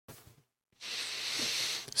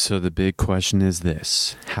So the big question is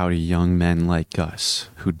this: how do young men like us,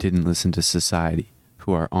 who didn't listen to society,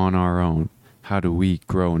 who are on our own, how do we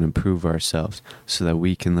grow and improve ourselves so that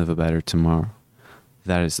we can live a better tomorrow?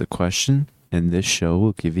 That is the question, and this show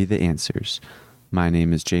will give you the answers. My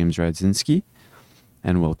name is James Radzinski,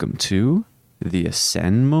 and welcome to the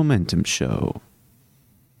Ascend Momentum Show.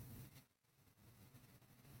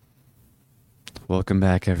 Welcome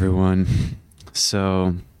back, everyone.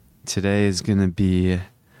 So today is going to be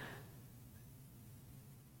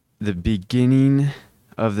the beginning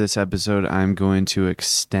of this episode. I'm going to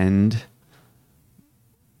extend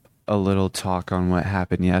a little talk on what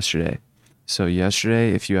happened yesterday. So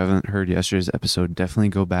yesterday, if you haven't heard yesterday's episode, definitely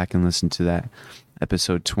go back and listen to that.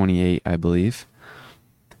 Episode 28, I believe.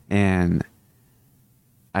 And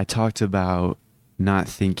I talked about not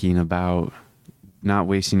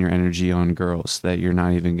wasting your energy on girls that you're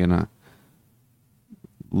not even going to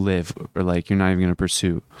live, or like you're not even going to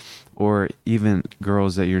pursue, or even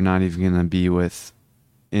girls that you're not even going to be with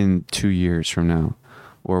in 2 years from now,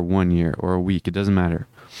 or 1 year, or a week. It doesn't matter.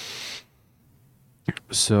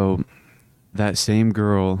 So that same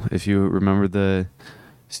girl, if you remember the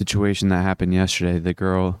situation that happened yesterday, the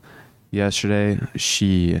girl yesterday,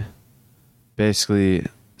 she basically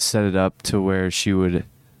set it up to where she would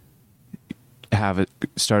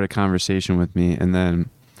start a conversation with me, and then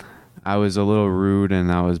I was a little rude and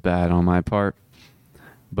that was bad on my part,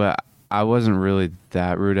 but I wasn't really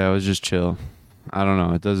that rude. I was just chill. I don't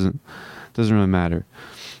know. It doesn't really matter.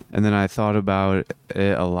 And then I thought about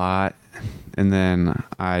it a lot, and then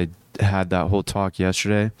I had that whole talk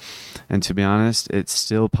yesterday, and to be honest, it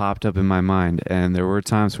still popped up in my mind, and there were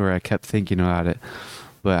times where I kept thinking about it,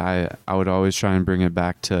 but I would always try and bring it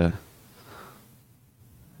back to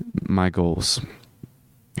my goals.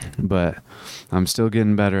 But I'm still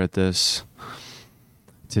getting better at this.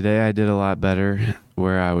 Today I did a lot better,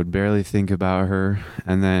 where I would barely think about her,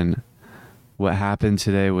 and then what happened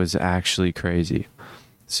today was actually crazy.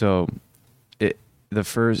 So the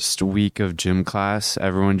first week of gym class,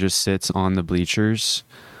 everyone just sits on the bleachers,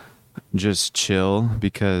 just chill,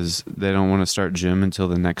 because they don't want to start gym until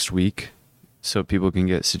the next week so people can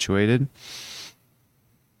get situated.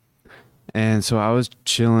 And so I was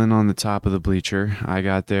chilling on the top of the bleacher. I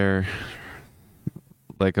got there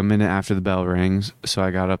like a minute after the bell rings, so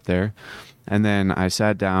I got up there, and then I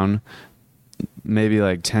sat down. Maybe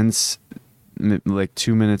like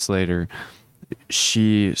 2 minutes later,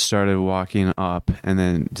 she started walking up and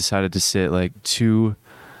then decided to sit like 2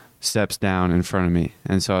 steps down in front of me.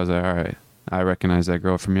 And so I was like, all right, I recognize that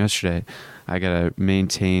girl from yesterday. I gotta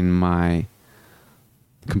maintain my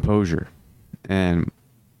composure. And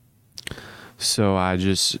so I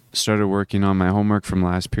just started working on my homework from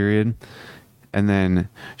last period, and then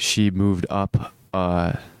she moved up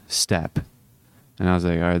a step, and I was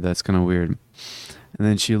like, all right, that's kind of weird. And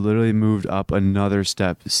then she literally moved up another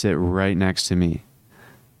step to sit right next to me,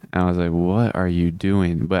 and I was like, what are you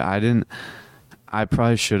doing? But I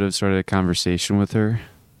probably should have started a conversation with her,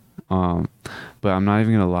 but I'm not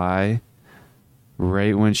even gonna lie.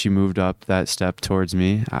 Right when she moved up that step towards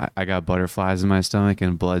me, I got butterflies in my stomach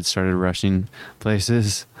and blood started rushing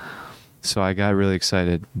places. So I got really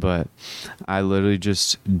excited, but I literally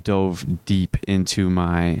just dove deep into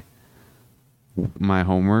my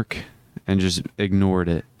homework and just ignored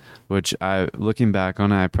it, which looking back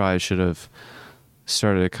on it, I probably should have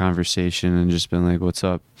started a conversation and just been like, what's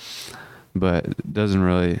up? But it doesn't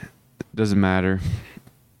matter.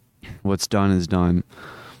 What's done is done.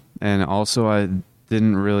 And also I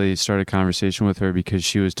didn't really start a conversation with her because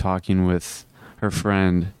she was talking with her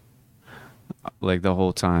friend like the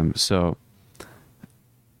whole time. So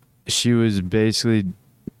she was basically,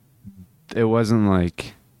 it wasn't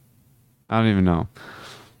like, I don't even know.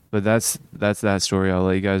 But that's that story. I'll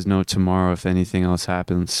let you guys know tomorrow if anything else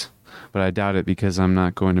happens. But I doubt it, because I'm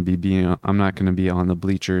not going to be on the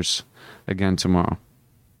bleachers again tomorrow,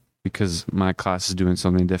 because my class is doing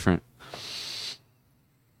something different.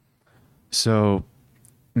 So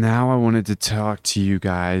now I wanted to talk to you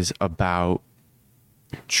guys about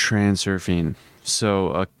transurfing.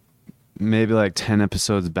 So maybe like 10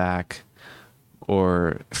 episodes back,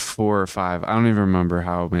 or 4 or 5, I don't even remember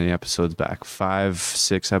how many episodes back, 5,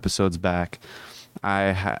 6 episodes back,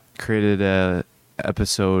 I created a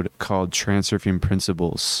episode called Transurfing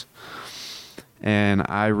Principals. And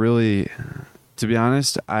to be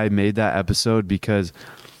honest, I made that episode because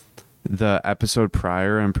the episode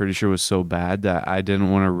prior, I'm pretty sure, was so bad that I didn't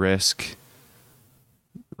want to risk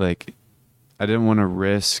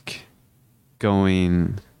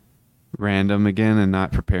going random again and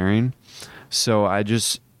not preparing. So I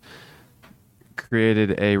just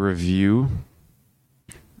created a review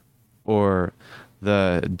or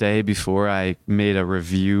the day before, I made a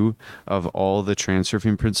review of all the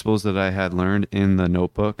transurfing principles that I had learned in the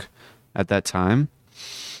notebook at that time.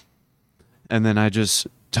 And then I just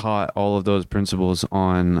taught all of those principles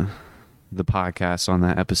on the podcast on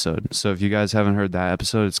that episode. So if you guys haven't heard that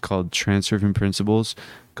episode, it's called Transurfing Principles.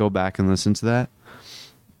 Go back and listen to that.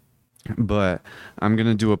 But I'm going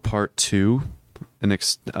to do a part 2, an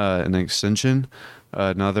extension,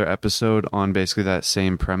 another episode on basically that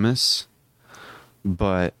same premise,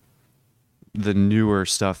 but the newer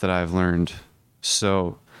stuff that I've learned.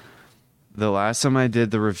 So the last time I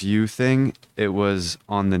did the review thing, it was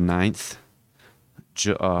on the 9th.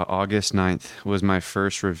 August 9th was my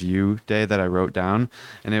first review day that I wrote down,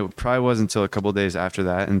 and it probably wasn't until a couple days after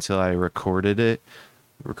that until I recorded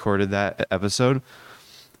that episode.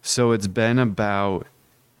 So it's been about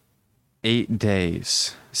 8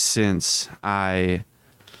 days since I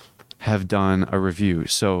have done a review.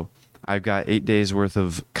 So I've got 8 days worth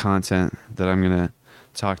of content that I'm going to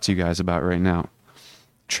talk to you guys about right now.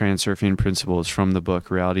 Transurfing Principles from the book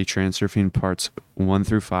Reality Transurfing Parts 1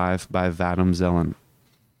 through 5 by Vadim Zeland.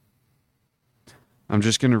 I'm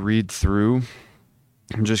just going to read the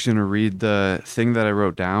thing that I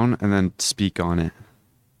wrote down and then speak on it.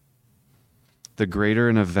 The greater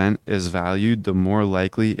an event is valued, the more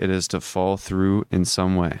likely it is to fall through in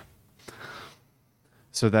some way.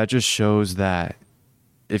 So that just shows that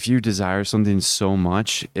if you desire something so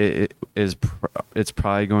much, it's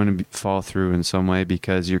probably going to fall through in some way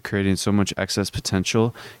because you're creating so much excess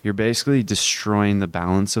potential. You're basically destroying the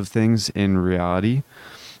balance of things in reality.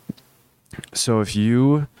 So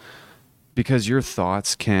because your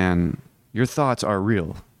thoughts are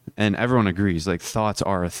real, and everyone agrees, like, thoughts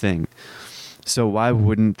are a thing. So why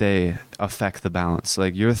wouldn't they affect the balance?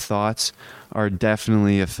 Like, your thoughts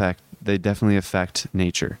definitely affect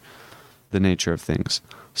nature, the nature of things.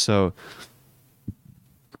 So,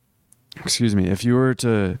 if you were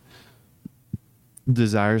to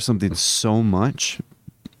desire something so much,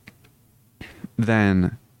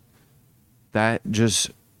 then that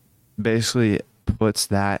just basically puts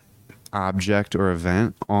that object or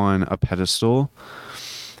event on a pedestal,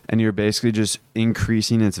 and you're basically just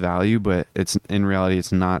increasing its value, but in reality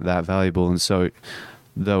it's not that valuable. And so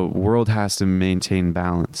the world has to maintain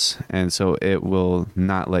balance, and so it will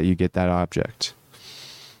not let you get that object.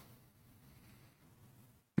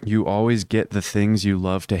 You always get the things you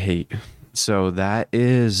love to hate. So that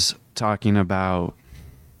is talking about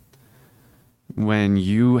when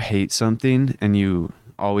you hate something and you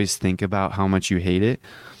always think about how much you hate it,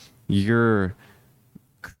 you're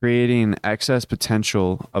creating excess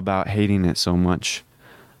potential about hating it so much.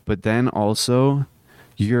 But then also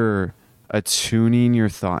you're attuning your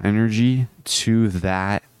thought energy to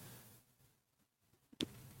that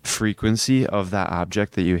frequency of that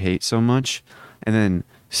object that you hate so much. And then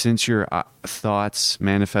since your thoughts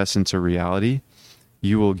manifest into reality,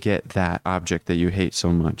 you will get that object that you hate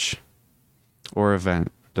so much, or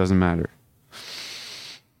event, doesn't matter.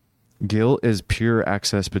 Guilt is pure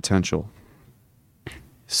excess potential.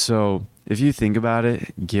 So if you think about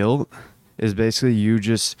it, guilt is basically you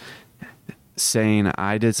just saying,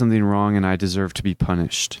 I did something wrong and I deserve to be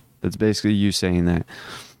punished. That's basically you saying that.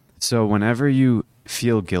 So whenever you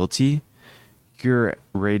feel guilty, you're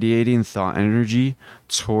radiating thought energy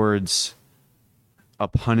towards a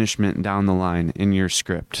punishment down the line in your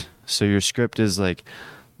script. So your script is like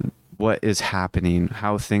what is happening,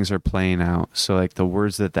 how things are playing out. So like the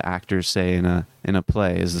words that the actors say in a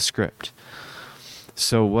play is the script.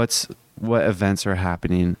 So what events are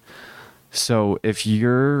happening? So if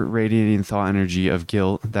you're radiating thought energy of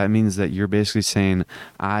guilt, that means that you're basically saying,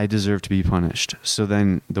 I deserve to be punished. So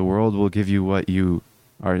then the world will give you what you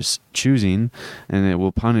are choosing, and it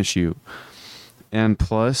will punish you. And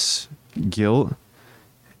plus, guilt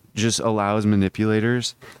just allows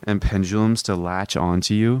manipulators and pendulums to latch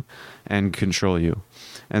onto you and control you.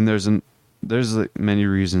 And there's like many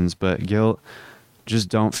reasons, but guilt, just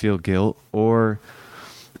don't feel guilt, or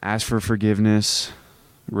ask for forgiveness,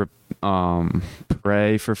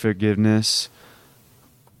 pray for forgiveness.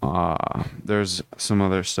 There's some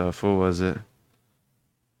other stuff. What was it?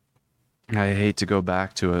 I hate to go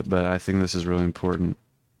back to it, but I think this is really important.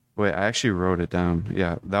 Wait, I actually wrote it down.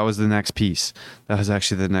 Yeah, that was the next piece. That was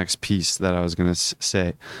actually the next piece that I was going to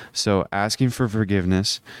say. So asking for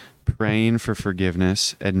forgiveness, praying for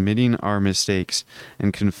forgiveness, admitting our mistakes,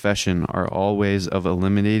 and confession are all ways of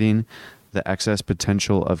eliminating the excess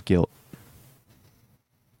potential of guilt.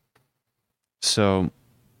 So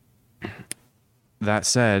that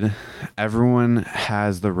said, everyone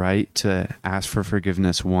has the right to ask for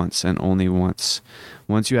forgiveness once and only once.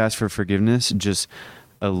 Once you ask for forgiveness, just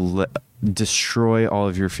destroy all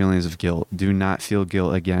of your feelings of guilt. Do not feel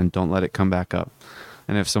guilt again. Don't let it come back up.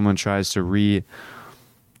 And if someone tries to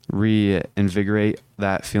reinvigorate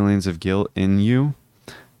that feelings of guilt in you,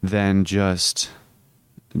 then just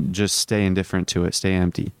stay indifferent to it. Stay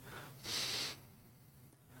empty.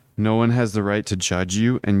 No one has the right to judge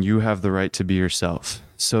you, and you have the right to be yourself.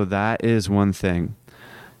 So that is one thing.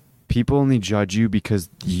 People only judge you because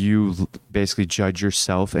you basically judge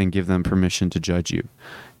yourself and give them permission to judge you.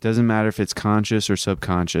 Doesn't matter if it's conscious or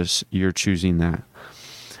subconscious, you're choosing that.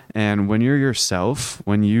 And when you're yourself,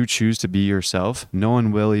 when you choose to be yourself, no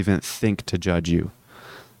one will even think to judge you.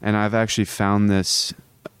 And I've actually found this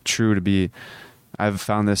to be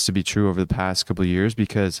true over the past couple of years,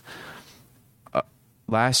 because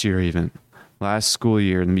last school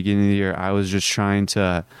year, in the beginning of the year, I was just trying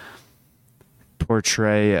to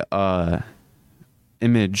portray a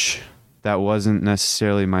image that wasn't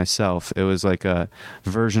necessarily myself. It was like a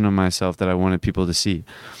version of myself that I wanted people to see.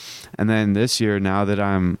 And then this year, now that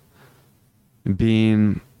I'm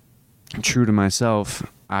being true to myself,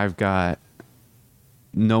 I've got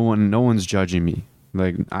no one's judging me.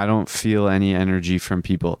 Like, I don't feel any energy from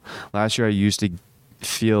people. Last year I used to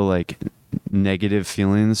feel like negative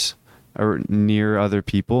feelings or near other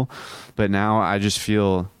people, but now I just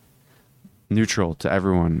feel neutral to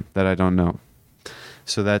everyone that I don't know.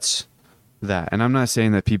 So that's that. And I'm not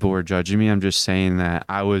saying that people were judging me. I'm just saying that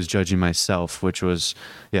I was judging myself, which was,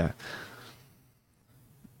 yeah.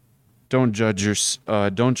 Don't judge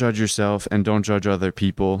yourself, and don't judge other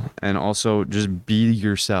people. And also just be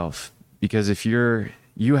yourself, because if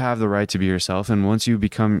you have the right to be yourself. And once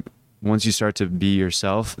you start to be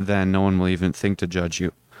yourself, then no one will even think to judge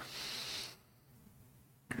you.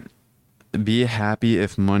 Be happy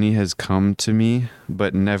if money has come to me,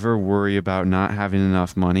 but never worry about not having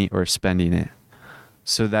enough money or spending it.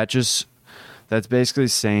 So that's basically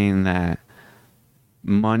saying that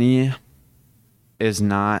money is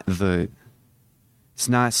not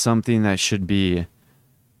something that should be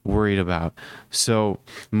worried about. So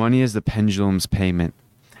money is the pendulum's payment.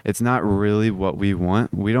 It's not really what we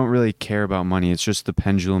want. We don't really care about money. It's just the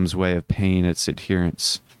pendulum's way of paying its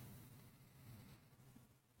adherence.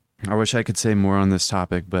 I wish I could say more on this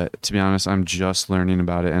topic, but to be honest, I'm just learning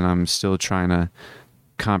about it and I'm still trying to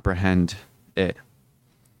comprehend it.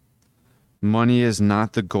 Money is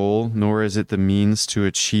not the goal, nor is it the means to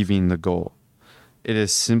achieving the goal. It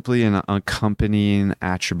is simply an accompanying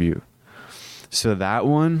attribute. So that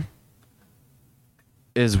one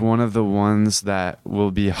is one of the ones that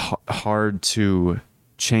will be hard to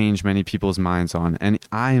change many people's minds on. And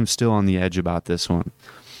I am still on the edge about this one.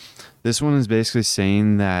 This one is basically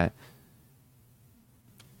saying that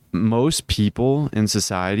most people in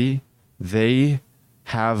society, they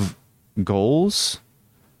have goals,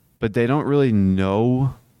 but they don't really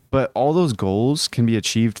know. But all those goals can be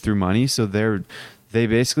achieved through money. So they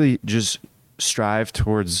basically just strive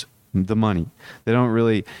towards the money. They don't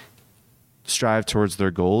really strive towards their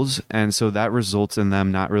goals. And so that results in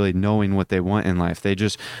them not really knowing what they want in life. They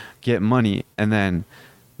just get money and then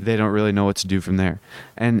they don't really know what to do from there.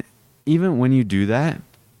 And even when you do that,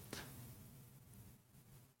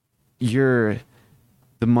 the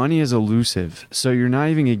money is elusive. So you're not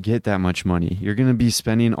even going to get that much money. You're going to be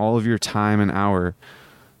spending all of your time and hour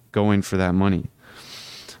going for that money.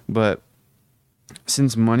 But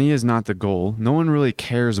since money is not the goal, no one really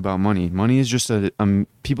cares about money. Money is just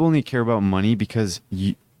people only care about money because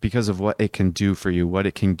of what it can do for you, what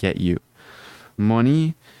it can get you.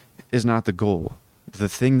 Money is not the goal. The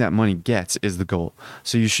thing that money gets is the goal.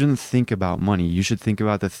 So you shouldn't think about money. You should think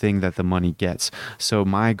about the thing that the money gets. So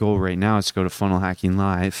my goal right now is to go to Funnel Hacking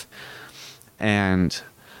Live. And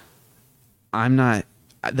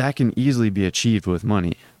that can easily be achieved with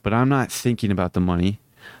money. But I'm not thinking about the money.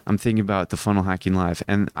 I'm thinking about the Funnel Hacking Live.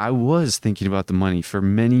 And I was thinking about the money for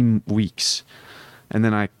many weeks. And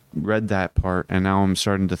then I read that part, and now I'm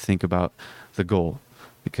starting to think about the goal,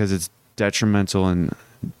 because it's detrimental and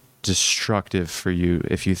destructive for you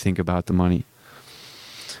if you think about the money.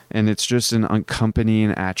 And it's just an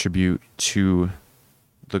accompanying attribute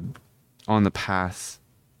on the path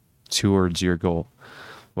towards your goal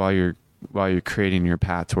while you're creating your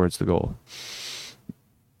path towards the goal.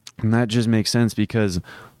 And that just makes sense, because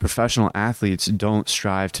professional athletes don't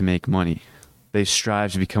strive to make money. They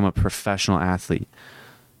strive to become a professional athlete.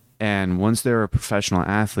 And once they're a professional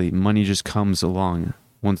athlete, money just comes along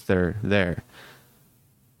once they're there.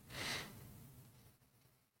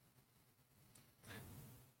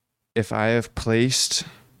 If I have placed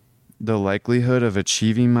the likelihood of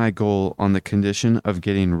achieving my goal on the condition of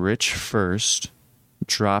getting rich first,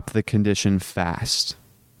 drop the condition fast.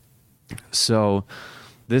 So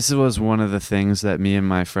this was one of the things that me and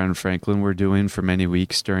my friend Franklin were doing for many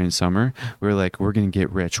weeks during summer. We were like, we're going to get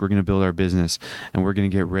rich. We're going to build our business and we're going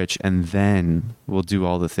to get rich. And then we'll do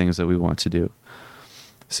all the things that we want to do.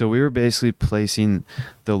 So we were basically placing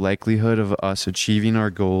the likelihood of us achieving our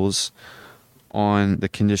goals on the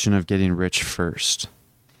condition of getting rich first.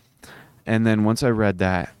 And then once I read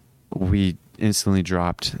that, we instantly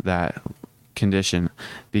dropped that condition,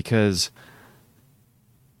 because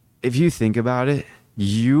if you think about it,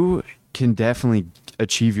 you can definitely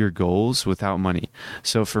achieve your goals without money.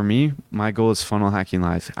 So for me, my goal is funnel hacking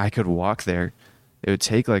life. I could walk there. It would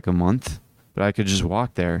take like a month, but I could just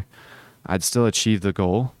walk there. I'd still achieve the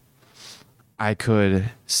goal.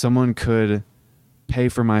 Someone could pay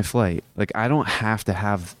for my flight. Like, I don't have to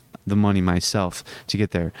have the money myself to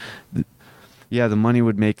get there. Yeah, the money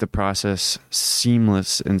would make the process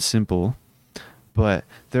seamless and simple, but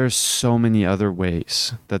there's so many other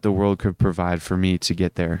ways that the world could provide for me to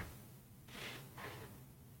get there.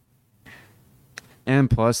 And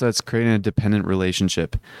plus, that's creating a dependent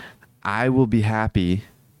relationship. I will be happy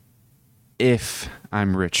if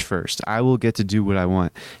I'm rich first. I will get to do what I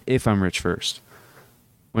want if I'm rich first.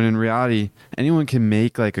 When in reality, anyone can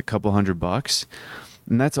make like a couple $100,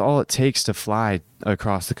 and that's all it takes to fly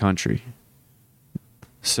across the country.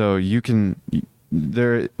 So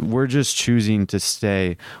we're just choosing to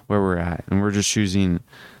stay where we're at, and we're just choosing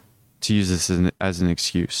to use this as an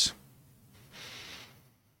excuse.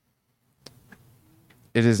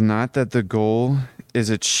 It is not that the goal is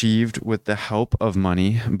achieved with the help of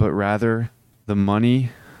money, but rather the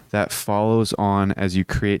money that follows on as you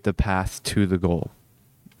create the path to the goal.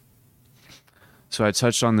 So I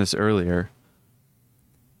touched on this earlier.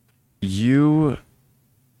 You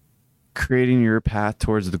creating your path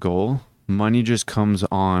towards the goal, money just comes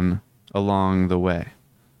on along the way.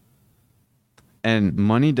 And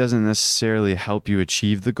money doesn't necessarily help you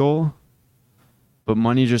achieve the goal, but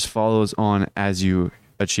money just follows on as you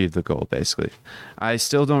achieve the goal, basically. I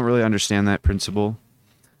still don't really understand that principle.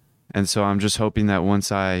 And so I'm just hoping that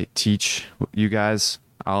once I teach you guys,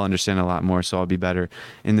 I'll understand a lot more, so I'll be better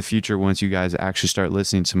in the future once you guys actually start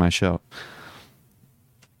listening to my show.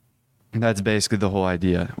 That's basically the whole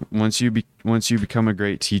idea. Once you become a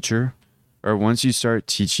great teacher, or once you start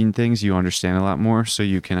teaching things, you understand a lot more, so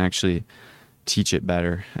you can actually teach it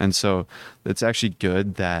better. And so it's actually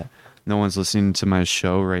good that no one's listening to my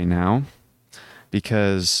show right now,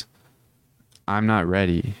 because I'm not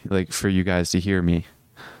ready for you guys to hear me.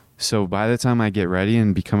 So by the time I get ready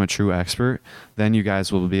and become a true expert, then you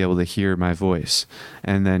guys will be able to hear my voice,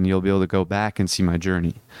 and then you'll be able to go back and see my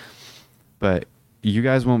journey. But you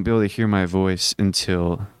guys won't be able to hear my voice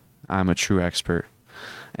until I'm a true expert.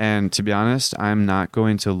 And to be honest, I'm not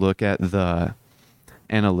going to look at the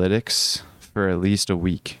analytics for at least a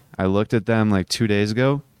week. I looked at them 2 days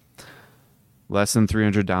ago, less than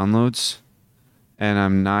 300 downloads, and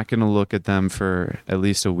I'm not going to look at them for at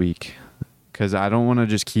least a week, because I don't want to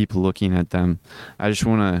just keep looking at them. I just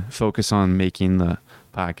want to focus on making the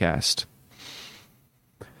podcast.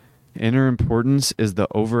 Inner importance is the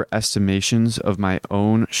overestimations of my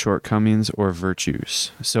own shortcomings or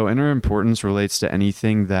virtues. So inner importance relates to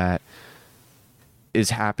anything that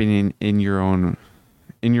is happening in your own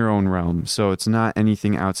realm. So it's not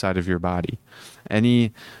anything outside of your body.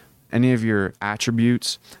 Any of your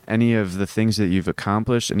attributes, any of the things that you've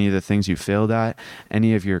accomplished, any of the things you failed at,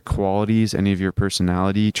 any of your qualities, any of your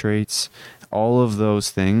personality traits, all of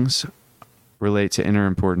those things relate to inner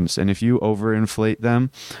importance. And if you overinflate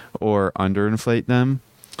them or underinflate them,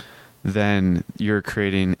 then you're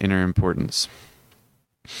creating inner importance.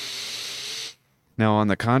 Now, on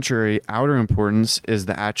the contrary, outer importance is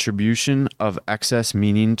the attribution of excess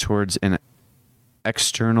meaning towards an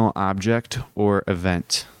external object or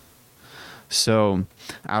event. So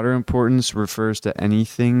outer importance refers to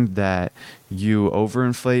anything that you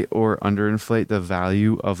overinflate or underinflate the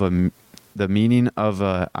value of the meaning of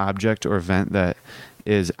an object or event that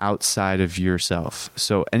is outside of yourself.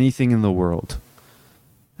 So anything in the world,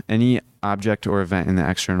 any object or event in the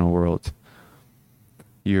external world,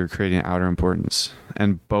 you're creating outer importance.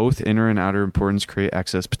 And both inner and outer importance create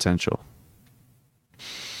excess potential.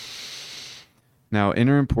 Now,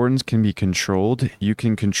 inner importance can be controlled. You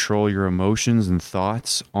can control your emotions and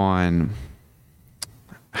thoughts on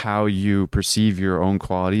how you perceive your own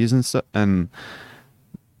qualities and stuff and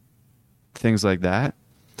things like that.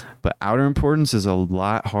 But outer importance is a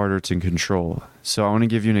lot harder to control. So I want to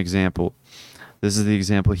give you an example. This is the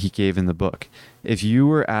example he gave in the book. If you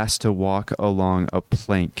were asked to walk along a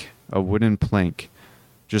plank, a wooden plank,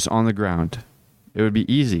 just on the ground, it would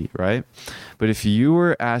be easy, right? But if you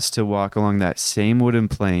were asked to walk along that same wooden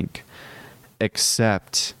plank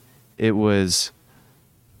except it was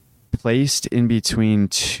placed in between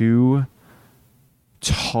two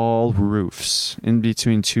tall roofs, in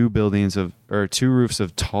between two roofs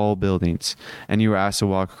of tall buildings, and you were asked to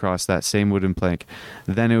walk across that same wooden plank,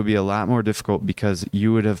 then it would be a lot more difficult because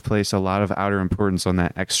you would have placed a lot of outer importance on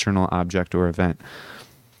that external object or event.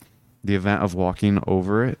 The event of walking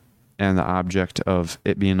over it and the object of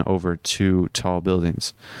it being over two tall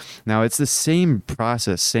buildings. Now, it's the same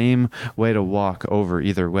process, same way to walk over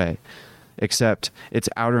either way, except it's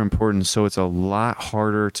outer importance, so it's a lot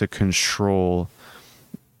harder to control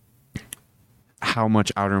how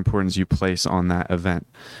much outer importance you place on that event,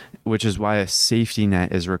 which is why a safety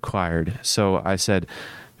net is required. So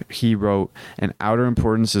he wrote, an outer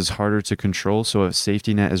importance is harder to control, so a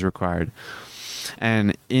safety net is required.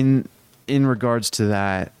 And in regards to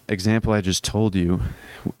that example I just told you,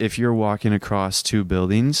 if you're walking across two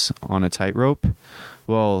buildings on a tightrope,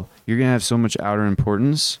 well, you're going to have so much outer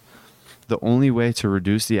importance. The only way to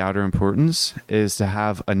reduce the outer importance is to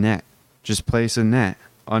have a net. Just place a net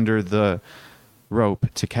under the rope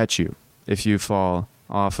to catch you if you fall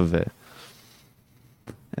off of it.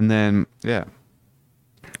 And then,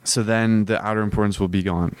 so then the outer importance will be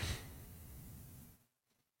gone.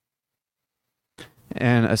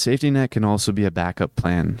 And a safety net can also be a backup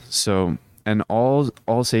plan. So, and all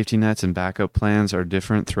safety nets and backup plans are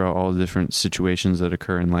different throughout all the different situations that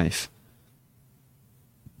occur in life.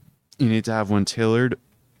 You need to have one tailored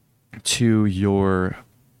to your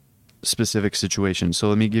specific situation. So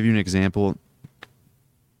let me give you an example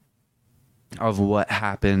of what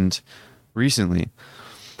happened recently.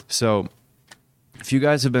 So if you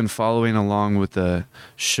guys have been following along with the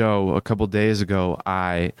show, a couple days ago,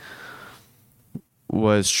 I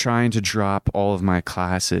was trying to drop all of my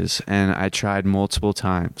classes, and I tried multiple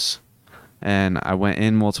times, and I went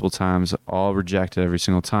in multiple times, all rejected every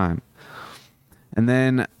single time. And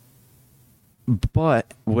then,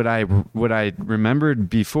 but what I remembered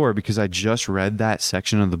before, because I just read that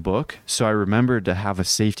section of the book, so I remembered to have a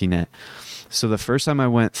safety net. So the first time I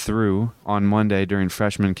went through on Monday during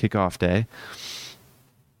freshman kickoff day,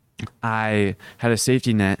 I had a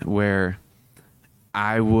safety net where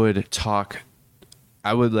I would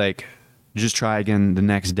like just try again the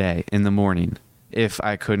next day in the morning if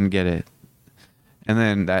I couldn't get it. And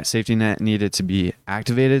then that safety net needed to be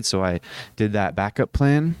activated, so I did that backup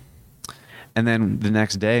plan. And then the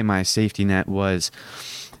next day, my safety net was,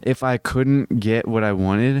 if I couldn't get what I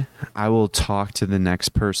wanted, I will talk to the next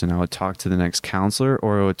person. I would talk to the next counselor,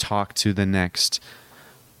 or I would talk to the next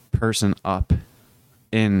person up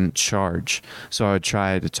in charge. So I would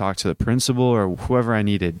try to talk to the principal or whoever I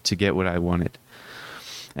needed to get what I wanted.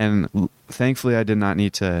 And thankfully, I did not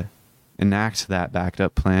need to enact that backed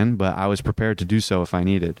up plan, but I was prepared to do so if I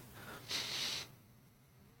needed.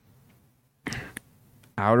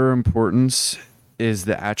 Outer importance is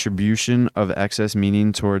the attribution of excess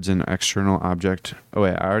meaning towards an external object. Oh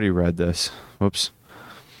wait, I already read this. Whoops.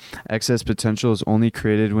 Excess potential is only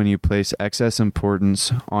created when you place excess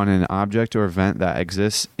importance on an object or event that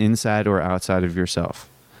exists inside or outside of yourself.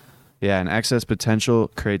 Yeah, and excess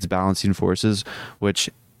potential creates balancing forces, which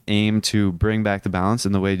aim to bring back the balance,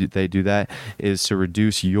 and the way they do that is to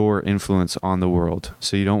reduce your influence on the world.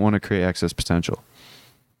 So you don't want to create excess potential,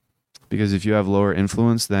 because if you have lower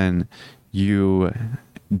influence, then you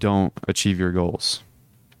don't achieve your goals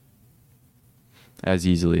as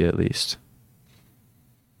easily, at least.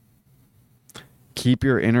 Keep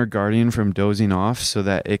your inner guardian from dozing off so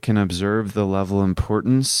that it can observe the level of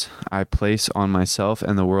importance I place on myself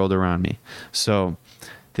and the world around me. So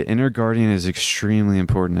the inner guardian is extremely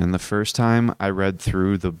important. And the first time I read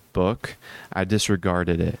through the book, I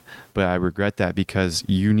disregarded it. But I regret that, because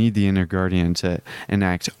you need the inner guardian to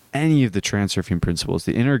enact any of the transurfing principles.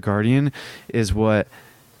 The inner guardian is what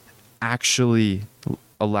actually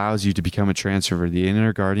allows you to become a transurfer. The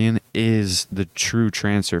inner guardian is the true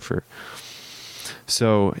transurfer.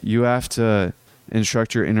 So you have to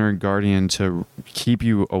instruct your inner guardian to keep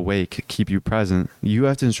you awake, keep you present. You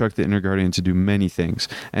have to instruct the inner guardian to do many things,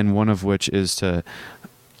 and one of which is to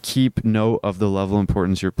keep note of the level of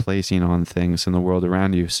importance you're placing on things in the world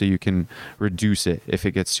around you, so you can reduce it if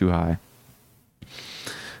it gets too high.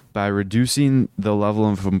 By reducing the level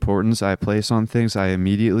of importance I place on things, I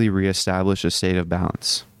immediately reestablish a state of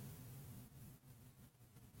balance.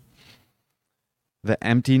 The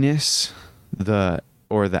emptiness, the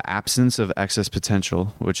absence of excess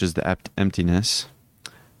potential, which is the emptiness,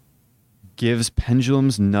 gives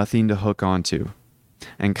pendulums nothing to hook onto,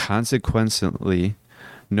 and consequently,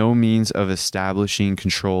 no means of establishing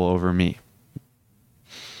control over me.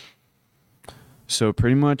 So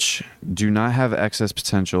pretty much do not have excess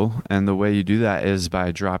potential. And the way you do that is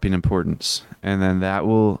by dropping importance. And then that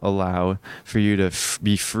will allow for you to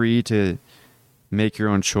be free to make your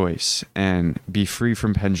own choice and be free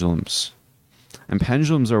from pendulums. And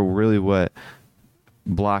pendulums are really what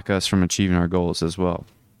block us from achieving our goals as well.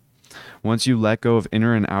 Once you let go of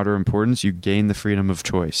inner and outer importance, you gain the freedom of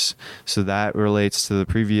choice. So that relates to the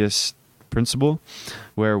previous principle,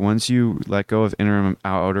 where once you let go of inner and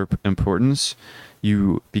outer importance,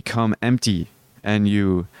 you become empty, and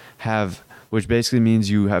you have, which basically means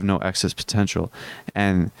you have no excess potential.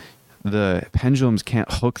 And the pendulums can't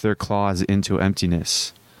hook their claws into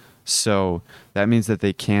emptiness. So that means that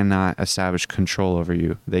they cannot establish control over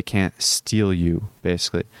you. They can't steal you,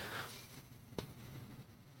 basically.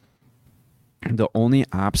 The only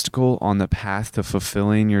obstacle on the path to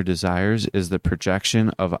fulfilling your desires is the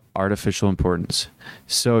projection of artificial importance.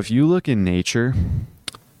 So if you look in nature,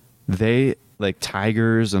 they, like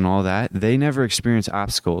tigers and all that, they never experience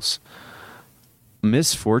obstacles.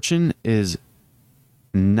 Misfortune is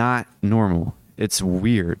not normal. It's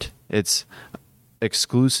weird. It's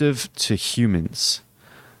exclusive to humans.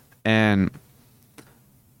 And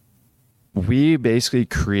we basically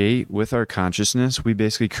create, with our consciousness, we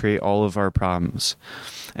basically create all of our problems.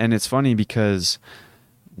 And it's funny because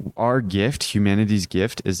our gift, humanity's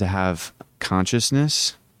gift, is to have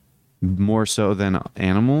consciousness more so than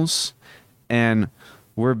animals. And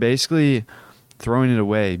we're basically throwing it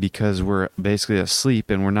away because we're basically asleep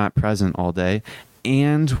and we're not present all day.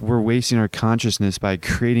 And we're wasting our consciousness by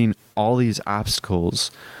creating all these obstacles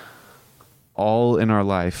all in our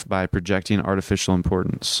life by projecting artificial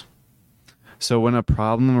importance. So when a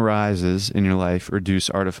problem arises in your life,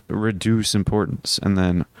 reduce importance, and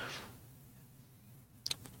then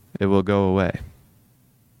it will go away.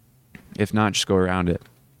 If not, just go around it.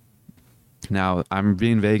 Now, I'm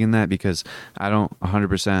being vague in that because I don't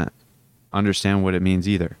 100% understand what it means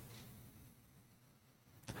either.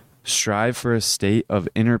 Strive for a state of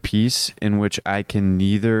inner peace in which I am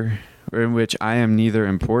neither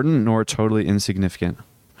important nor totally insignificant.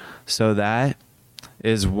 So that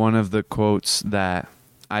is one of the quotes that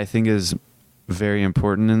I think is very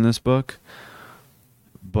important in this book,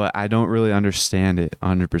 but I don't really understand it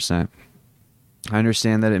 100%. I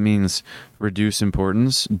understand that it means reduce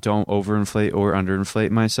importance. Don't overinflate or underinflate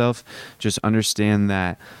myself. Just understand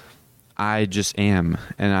that I just am,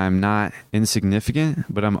 and I'm not insignificant,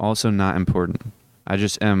 but I'm also not important. I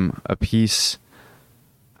just am a piece.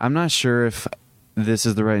 I'm not sure if this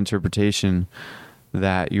is the right interpretation,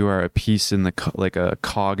 that you are a piece in like a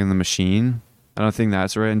cog in the machine. I don't think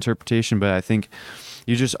that's the right interpretation, but I think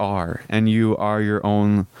you just are, and you are your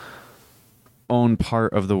own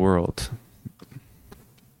part of the world.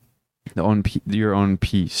 Your own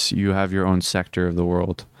piece. You have your own sector of the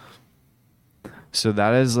world. So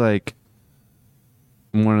that is like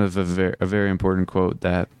one of a very important quote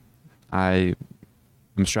that I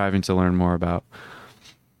am striving to learn more about.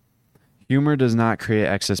 Humor does not create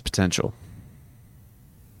excess potential.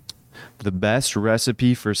 The best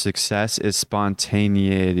recipe for success is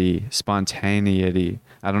spontaneity. Spontaneity.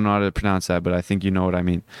 I don't know how to pronounce that, but I think you know what I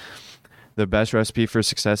mean. The best recipe for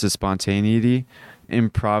success is spontaneity,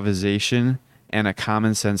 improvisation, and a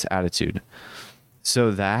common sense attitude.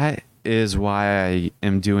 So that is why I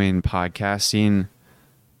am doing podcasting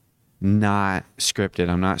not scripted.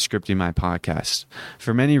 I'm not scripting my podcast.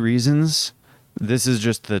 For many reasons, this is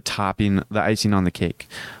just the icing on the cake.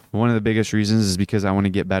 One of the biggest reasons is because I want to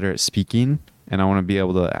get better at speaking, and I want to be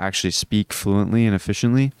able to actually speak fluently and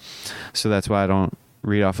efficiently. So that's why I don't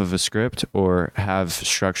read off of a script or have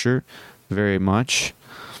structure very much.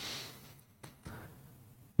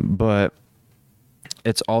 But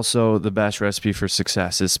it's also the best recipe for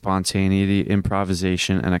success is spontaneity,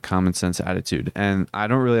 improvisation, and a common sense attitude. And I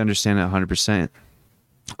don't really understand it 100%.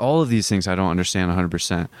 All of these things I don't understand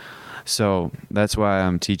 100%. So that's why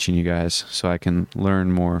I'm teaching you guys, so I can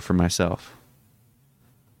learn more for myself.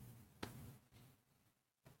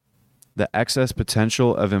 The excess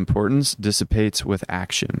potential of importance dissipates with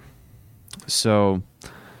action. So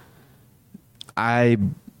I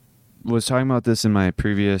was talking about this in my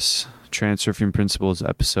previous Transurfing Principals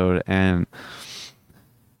episode, and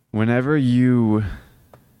whenever you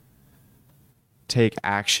take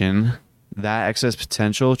action, that excess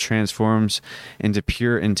potential transforms into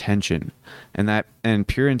pure intention, and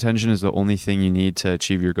pure intention is the only thing you need to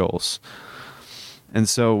achieve your goals. And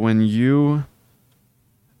so when you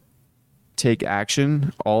take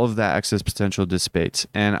action, all of that excess potential dissipates.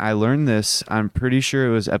 And I learned this, I'm pretty sure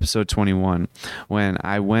it was episode 21, when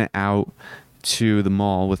I went out to the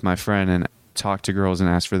mall with my friend, and talk to girls and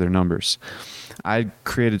ask for their numbers. I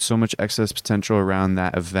created so much excess potential around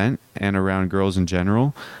that event and around girls in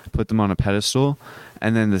general, put them on a pedestal.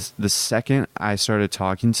 And then the second I started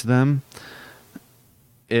talking to them,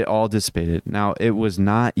 it all dissipated. Now, it was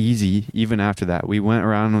not easy even after that. We went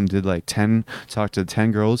around and did like talked to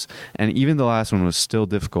 10 girls, and even the last one was still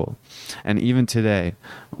difficult. And even today,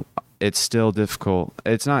 it's still difficult.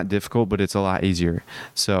 It's not difficult, but it's a lot easier.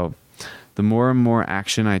 So the more and more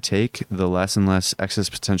action I take, the less and less excess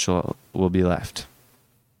potential will be left.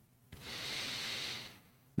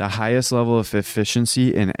 The highest level of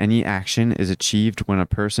efficiency in any action is achieved when a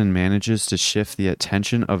person manages to shift the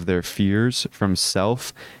attention of their fears from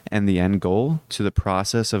self and the end goal to the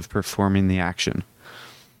process of performing the action.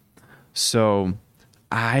 So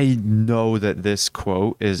I know that this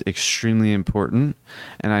quote is extremely important,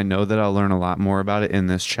 and I know that I'll learn a lot more about it in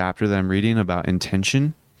this chapter that I'm reading about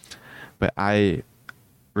intention, but I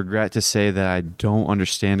regret to say that I don't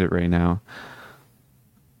understand it right now,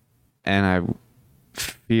 and I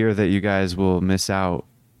fear that you guys will miss out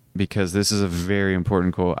because this is a very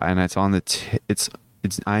important quote, and it's on the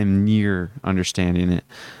I'm near understanding it,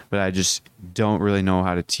 but I just don't really know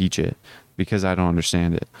how to teach it because I don't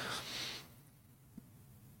understand it.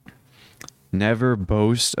 Never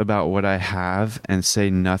boast about what I have and say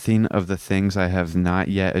nothing of the things I have not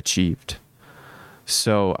yet achieved.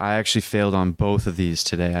 So I actually failed on both of these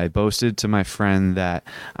today. I boasted to my friend that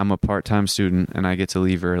I'm a part-time student and I get to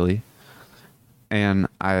leave early. And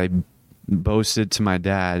I boasted to my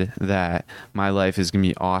dad that my life is going to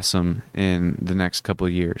be awesome in the next couple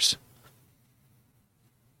of years.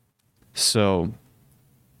 So,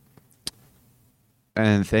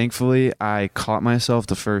 and thankfully I caught myself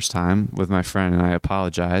the first time with my friend and I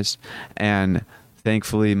apologized. And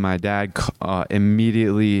thankfully my dad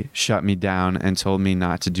immediately shut me down and told me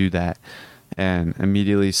not to do that. And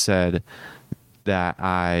immediately said that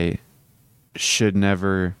I should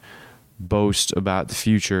never boast about the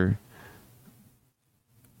future,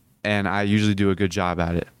 and I usually do a good job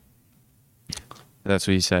at it. That's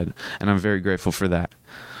what he said, and I'm very grateful for that.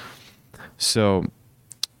 So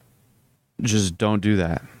just don't do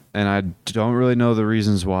that. And I don't really know the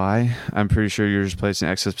reasons why. I'm pretty sure you're just placing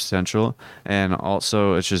excess potential, and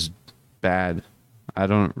also it's just bad. I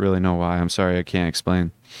don't really know why. I'm sorry, I can't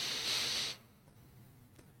explain.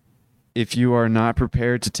 If you are not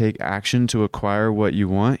prepared to take action to acquire what you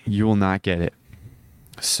want, you will not get it.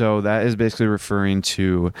 So that is basically referring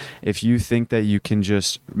to if you think that you can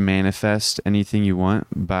just manifest anything you want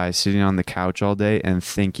by sitting on the couch all day and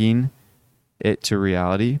thinking it to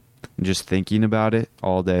reality, just thinking about it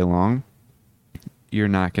all day long, you're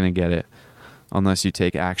not going to get it unless you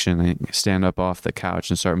take action and stand up off the couch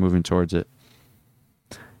and start moving towards it.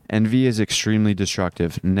 Envy is extremely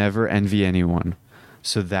destructive. Never envy anyone.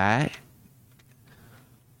 So that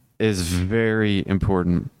is very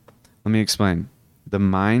important. Let me explain. The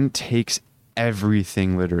mind takes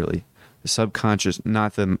everything literally. The subconscious,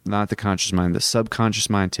 not the conscious mind. The subconscious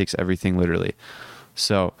mind takes everything literally.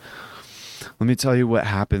 So let me tell you what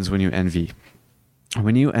happens when you envy.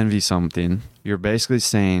 When you envy something, you're basically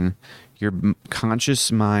saying your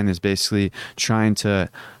conscious mind is basically trying to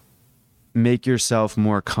make yourself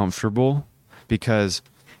more comfortable because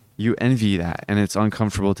you envy that and it's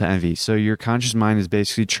uncomfortable to envy. So your conscious mind is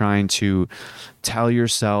basically trying to tell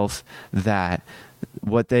yourself that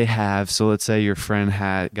what they have. So let's say your friend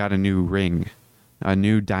got a new ring, a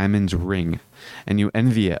new diamond ring, and you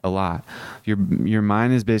envy it a lot. Your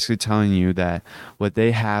mind is basically telling you that what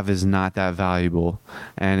they have is not that valuable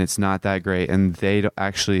and it's not that great, and they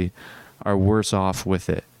actually are worse off with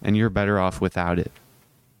it and you're better off without it.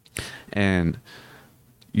 And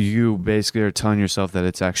you basically are telling yourself that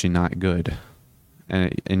it's actually not good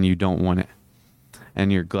and you don't want it and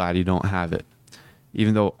you're glad you don't have it,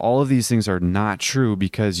 even though all of these things are not true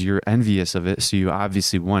because you're envious of it, so you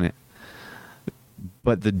obviously want it.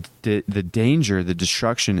 But the danger, the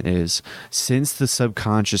destruction is, since the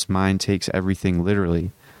subconscious mind takes everything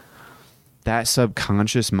literally, that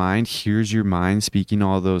subconscious mind hears your mind speaking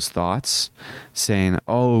all those thoughts saying,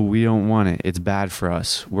 oh, we don't want it. It's bad for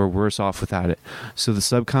us. We're worse off without it. So the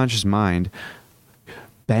subconscious mind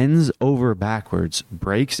bends over backwards,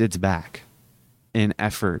 breaks its back in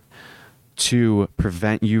effort to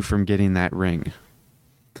prevent you from getting that ring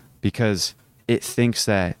because it thinks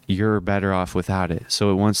that you're better off without it. So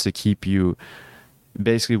it wants to keep you,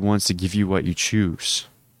 basically wants to give you what you choose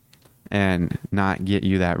and not get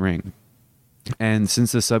you that ring. And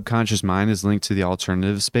since the subconscious mind is linked to the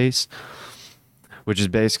alternative space, which is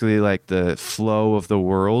basically like the flow of the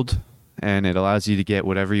world, and it allows you to get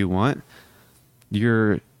whatever you want,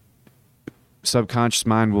 your subconscious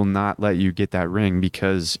mind will not let you get that ring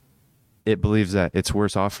because it believes that it's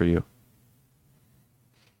worse off for you.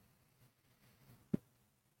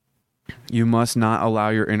 You must not allow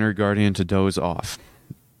your inner guardian to doze off.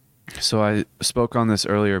 So I spoke on this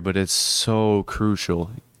earlier, but it's so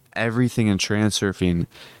crucial. Everything in transurfing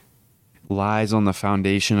lies on the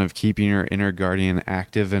foundation of keeping your inner guardian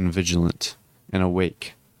active and vigilant and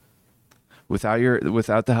awake.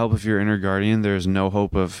 Without the help of your inner guardian, there's no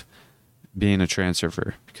hope of being a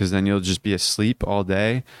transurfer, because then you'll just be asleep all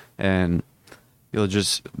day and you'll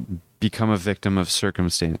just become a victim of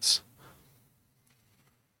circumstance.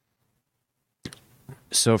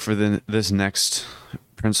 So for this next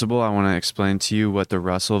principle, I want to explain to you what the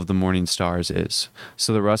rustle of the morning stars is.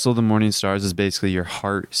 So the rustle of the morning stars is basically your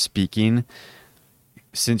heart speaking.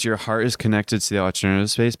 Since your heart is connected to the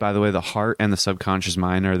alternative space, by the way, the heart and the subconscious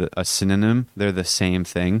mind are a synonym. They're the same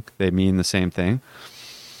thing. They mean the same thing.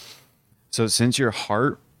 So since your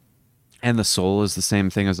heart and the soul is the same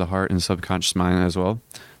thing as the heart and subconscious mind as well,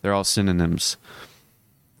 they're all synonyms.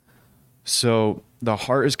 So the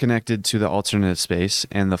heart is connected to the alternative space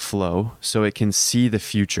and the flow, so it can see the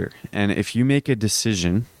future. And if you make a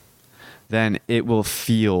decision, then it will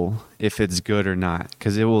feel if it's good or not,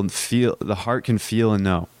 because the heart can feel and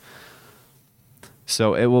know.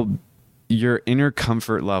 So your inner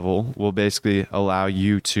comfort level will basically allow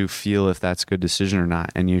you to feel if that's a good decision or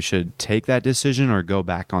not. And you should take that decision or go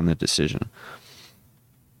back on the decision.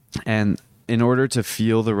 And in order to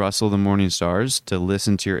feel the rustle of the morning stars, to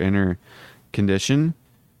listen to your inner condition,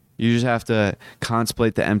 you just have to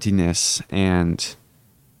contemplate the emptiness and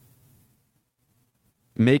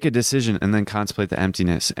make a decision, and then contemplate the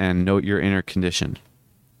emptiness and note your inner condition.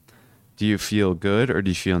 Do you feel good or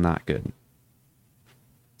do you feel not good?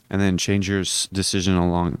 And then change your decision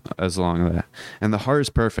along with that. And the heart is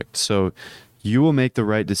perfect, so you will make the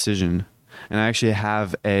right decision. And I actually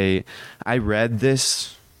I read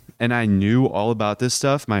this and I knew all about this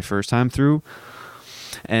stuff my first time through,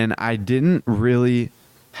 and I didn't really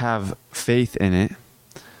have faith in it.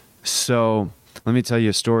 So let me tell you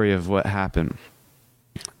a story of what happened.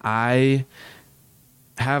 I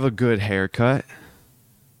have a good haircut.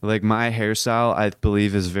 Like, my hairstyle, I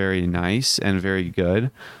believe, is very nice and very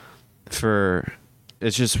good. I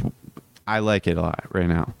like it a lot right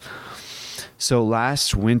now. So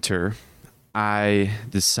last winter, I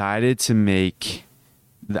decided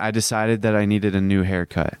that I needed a new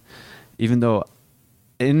haircut, even though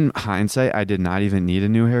in hindsight, I did not even need a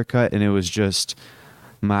new haircut. And it was just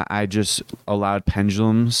I just allowed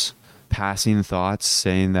pendulums, passing thoughts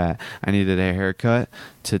saying that I needed a haircut,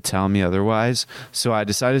 to tell me otherwise. So I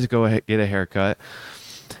decided to go get a haircut.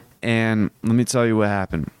 And let me tell you what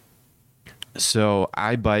happened. So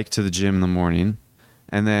I bike to the gym in the morning,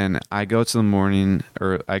 and then I go to the morning,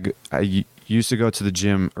 or I used to go to the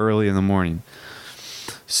gym early in the morning.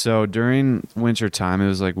 So during winter time, it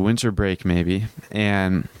was like winter break maybe,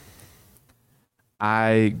 and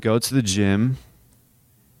I go to the gym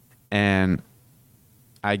and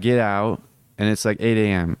I get out, and it's like 8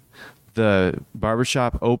 a.m. The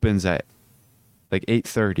barbershop opens at like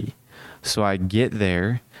 8:30. So I get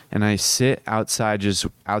there and I sit outside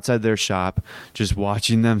their shop, just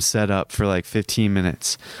watching them set up for like 15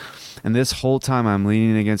 minutes. And this whole time I'm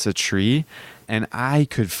leaning against a tree, and I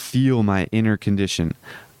could feel my inner condition.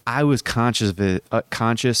 I was conscious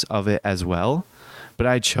of it as well, but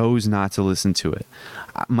I chose not to listen to it.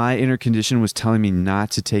 My inner condition was telling me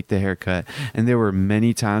not to take the haircut. And there were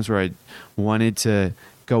many times where I wanted to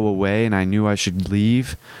go away and I knew I should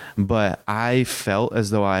leave, but I felt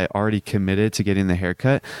as though I already committed to getting the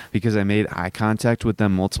haircut because I made eye contact with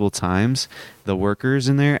them multiple times, the workers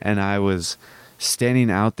in there, and I was standing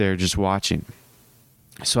out there just watching.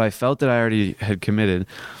 So I felt that I already had committed,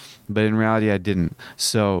 but in reality I didn't.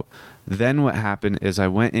 So then what happened is I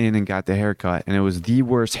went in and got the haircut, and it was the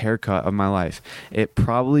worst haircut of my life. It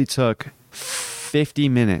probably took 50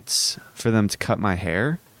 minutes for them to cut my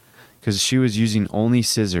hair, because she was using only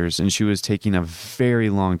scissors and she was taking a very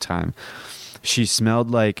long time. She smelled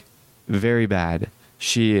like very bad.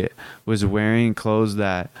 She was wearing clothes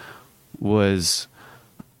that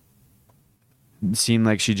seemed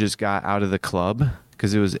like she just got out of the club,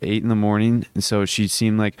 because it was 8 a.m. And so she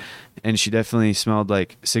seemed like, and she definitely smelled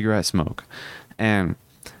like cigarette smoke. And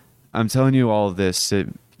I'm telling you all of this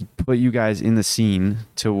to put you guys in the scene,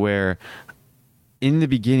 to where in the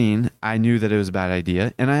beginning, I knew that it was a bad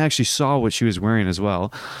idea, and I actually saw what she was wearing as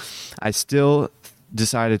well. I still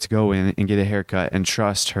decided to go in and get a haircut and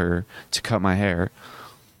trust her to cut my hair.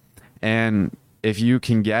 And if you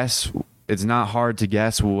can guess it's not hard to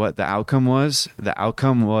guess what the outcome was. The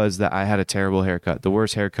outcome was that I had a terrible haircut, the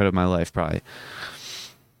worst haircut of my life, probably.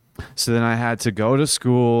 So then I had to go to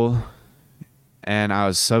school, and I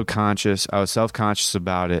was self-conscious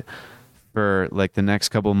about it for like the next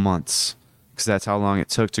couple months, because that's how long it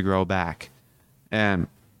took to grow back. And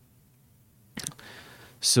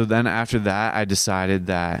so then after that, I decided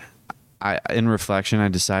that in reflection, I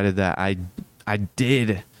decided that I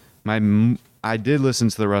did listen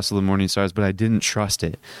to the rustle of the morning stars, but I didn't trust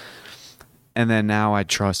it. And then now I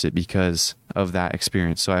trust it because of that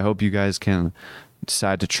experience. So I hope you guys can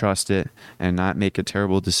decide to trust it and not make a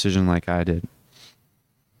terrible decision like I did.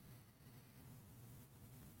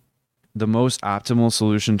 The most optimal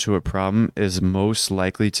solution to a problem is most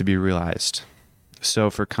likely to be realized.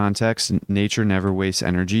 So for context, nature never wastes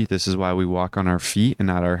energy. This is why we walk on our feet and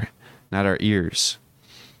not our ears.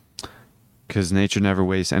 Because nature never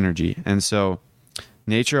wastes energy. And so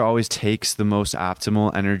nature always takes the most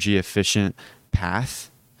optimal, energy efficient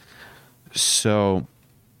path. So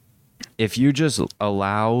if you just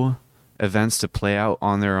allow events to play out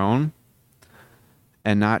on their own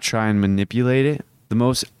and not try and manipulate it, the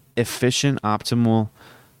most efficient, optimal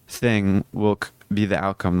thing will be the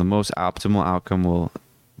outcome. The most optimal outcome will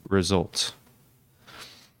result.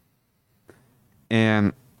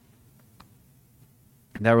 And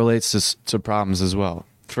that relates to problems as well.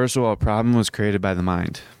 First of all, a problem was created by the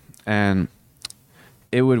mind. And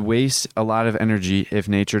it would waste a lot of energy if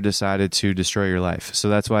nature decided to destroy your life. So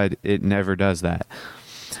that's why it never does that.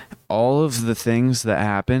 All of the things that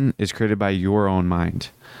happen is created by your own mind.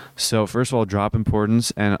 So first of all, drop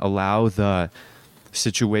importance and allow the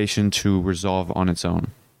situation to resolve on its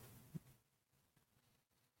own.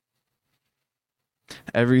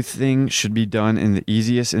 Everything should be done in the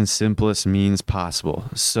easiest and simplest means possible.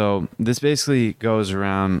 So this basically goes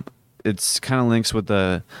around, it's kind of links with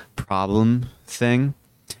the problem thing.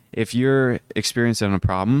 If you're experiencing a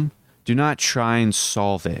problem, do not try and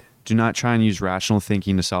solve it. Do not try and use rational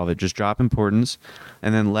thinking to solve it. Just drop importance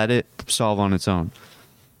and then let it solve on its own.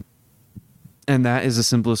 And that is the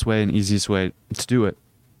simplest way and easiest way to do it.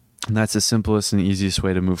 And that's the simplest and easiest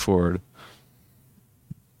way to move forward.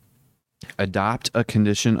 Adopt a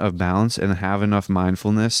condition of balance and have enough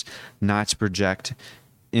mindfulness not to project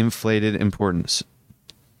inflated importance.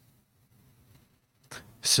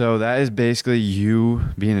 So that is basically you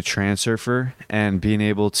being a transurfer and being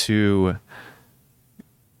able to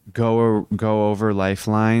go over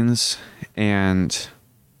lifelines and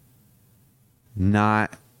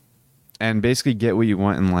basically get what you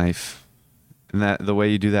want in life. And that the way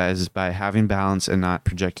you do that is by having balance and not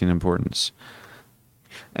projecting importance.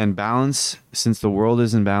 And balance, since the world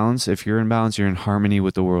is in balance, if you're in balance, you're in harmony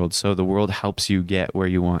with the world. So the world helps you get where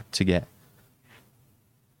you want to get.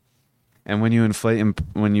 And when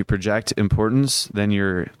you project importance, then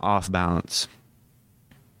you're off balance.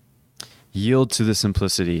 Yield to the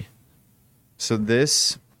simplicity. So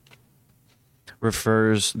this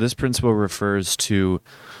principle refers to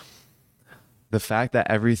the fact that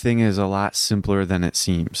everything is a lot simpler than it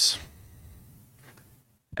seems.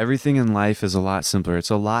 Everything in life is a lot simpler. It's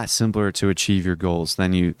a lot simpler to achieve your goals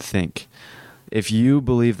than you think. If you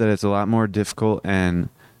believe that it's a lot more difficult and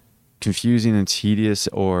confusing and tedious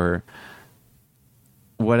or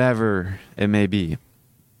whatever it may be,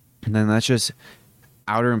 then that's just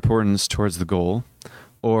outer importance towards the goal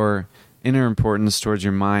or inner importance towards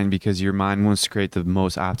your mind, because your mind wants to create the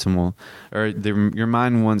most optimal, or your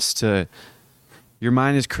mind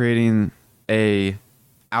is creating a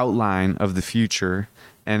outline of the future.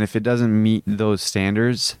 And if it doesn't meet those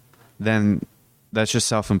standards, then that's just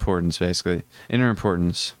self-importance, basically. Inner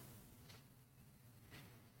importance.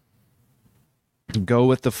 Go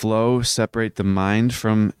with the flow, separate the mind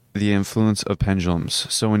from the influence of pendulums.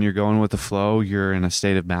 So when you're going with the flow, you're in a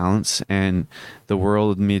state of balance, and the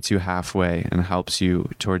world meets you halfway and helps you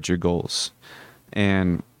towards your goals.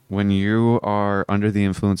 And when you are under the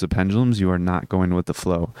influence of pendulums, you are not going with the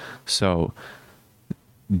flow. So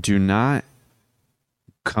do not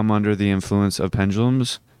come under the influence of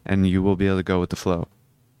pendulums, and you will be able to go with the flow.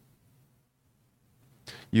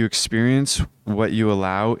 You experience what you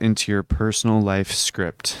allow into your personal life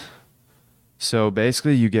script. So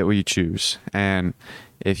basically, you get what you choose. And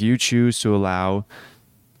if you choose to allow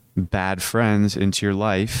bad friends into your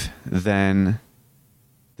life, then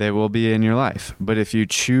they will be in your life. But if you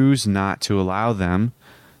choose not to allow them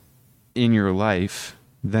in your life,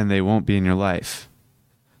 then they won't be in your life.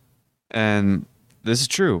 And this is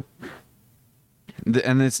true.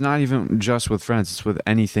 And it's not even just with friends, it's with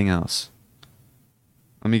anything else.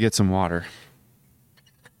 Let me get some water.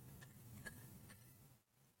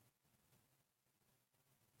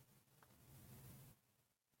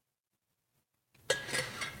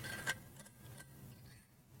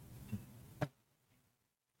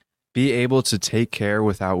 Be able to take care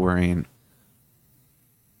without worrying.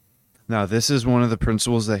 Now, this is one of the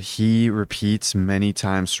principles that he repeats many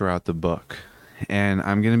times throughout the book. And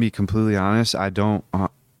I'm going to be completely honest, I don't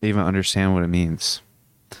even understand what it means.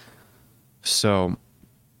 So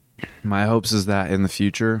my hopes is that in the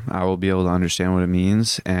future, I will be able to understand what it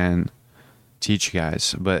means and teach you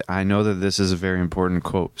guys. But I know that this is a very important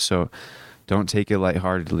quote, so don't take it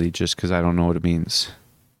lightheartedly just because I don't know what it means.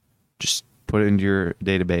 Just put it into your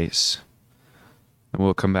database, and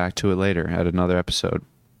we'll come back to it later at another episode.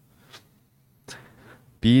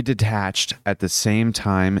 Be detached at the same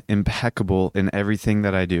time, impeccable in everything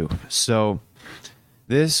that I do. So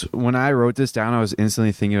this, when I wrote this down, I was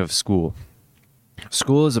instantly thinking of school.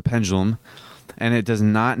 School is a pendulum, and it does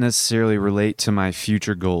not necessarily relate to my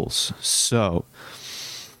future goals. So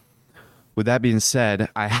with that being said,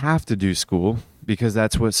 I have to do school because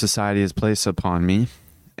that's what society has placed upon me.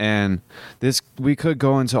 And this, we could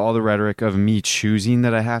go into all the rhetoric of me choosing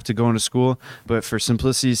that I have to go into school, but for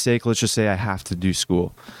simplicity's sake, let's just say I have to do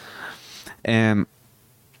school. And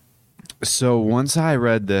so once I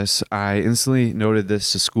read this, I instantly noted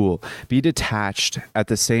this to school. Be detached at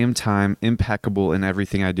the same time, impeccable in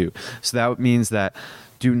everything I do. So that means that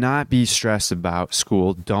do not be stressed about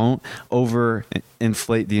school. Don't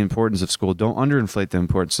overinflate the importance of school. Don't underinflate the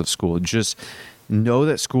importance of school. Just know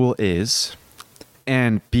that school is,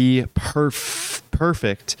 and be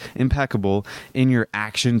perfect, impeccable in your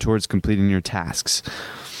action towards completing your tasks.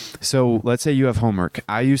 So let's say you have homework.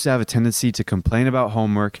 I used to have a tendency to complain about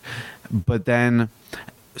homework, but then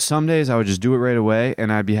some days I would just do it right away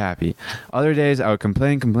and I'd be happy. Other days I would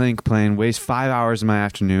complain, waste 5 hours of my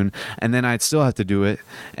afternoon, and then I'd still have to do it.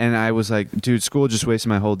 And I was like, dude, school just wasted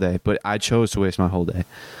my whole day, but I chose to waste my whole day.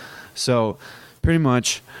 So pretty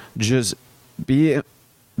much just be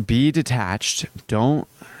detached. Don't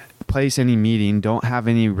place any meaning. Don't have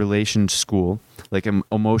any relation to school, like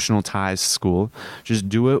emotional ties to school. Just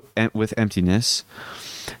do it with emptiness,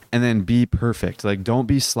 and then be perfect. Like, don't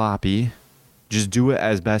be sloppy. Just do it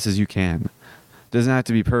as best as you can. Doesn't have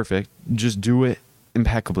to be perfect. Just do it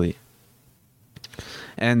impeccably.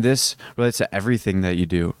 And this relates to everything that you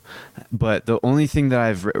do. But the only thing that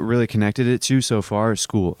I've really connected it to so far is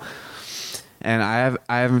school. And I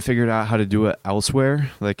haven't figured out how to do it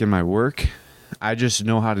elsewhere, like in my work. I just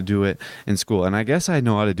know how to do it in school. And I guess I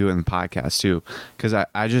know how to do it in the podcast too, because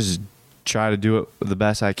I just try to do it the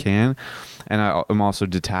best I can. And I'm also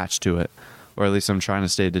detached to it, or at least I'm trying to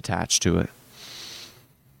stay detached to it.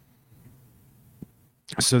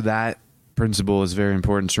 So that principle is very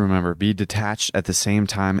important to remember. Be detached at the same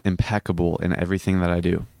time, impeccable in everything that I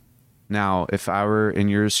do. Now, if I were in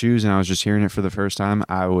your shoes and I was just hearing it for the first time,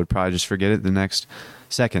 I would probably just forget it the next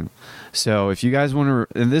second. So if you guys want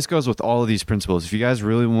to, and this goes with all of these principles, if you guys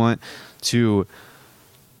really want to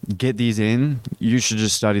get these in, you should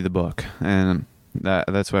just study the book. And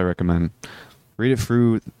that's what I recommend. Read it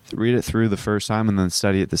through the first time and then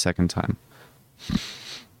study it the second time.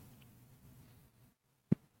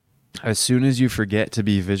 As soon as you forget to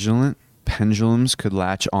be vigilant, pendulums could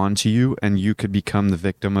latch onto you and you could become the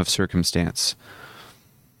victim of circumstance.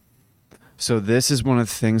 So this is one of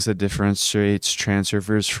the things that differentiates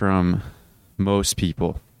transurfers from most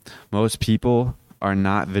people. Most people are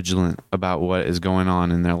not vigilant about what is going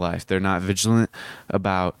on in their life. They're not vigilant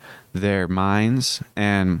about their minds,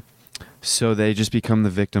 and so they just become the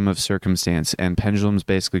victim of circumstance, and pendulums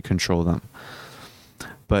basically control them.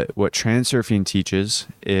 But what transurfing teaches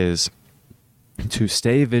is to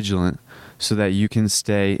stay vigilant so that you can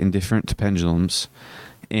stay indifferent to pendulums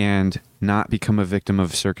and not become a victim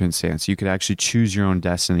of circumstance. You could actually choose your own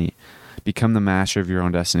destiny, become the master of your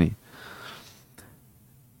own destiny.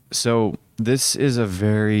 So this is a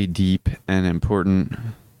very deep and important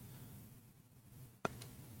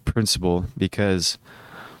principle because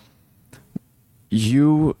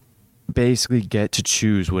you basically get to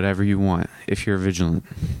choose whatever you want if you're vigilant.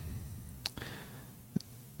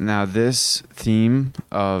 Now, this theme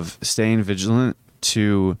of staying vigilant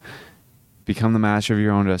to become the master of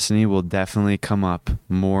your own destiny will definitely come up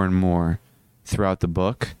more and more throughout the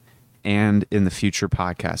book and in the future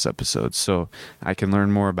podcast episodes, so I can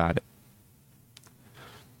learn more about it.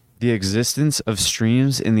 The existence of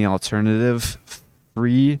streams in the alternative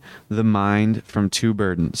free the mind from two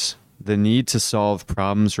burdens: the need to solve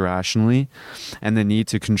problems rationally and the need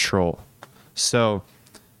to control. So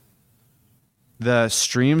the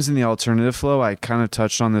streams in the alternative flow, I kind of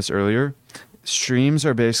touched on this earlier. Streams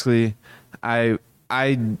are basically, I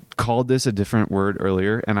called this a different word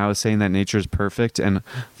earlier, and I was saying that nature is perfect and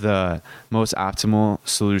the most optimal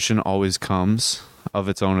solution always comes of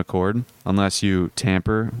its own accord, unless your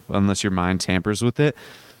mind tampers with it.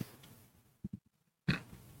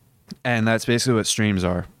 And that's basically what streams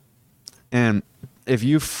are. And if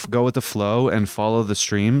you go with the flow and follow the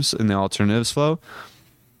streams in the alternatives flow,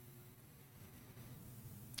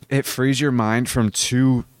 it frees your mind from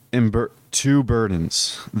two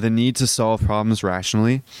burdens: the need to solve problems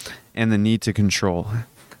rationally and the need to control.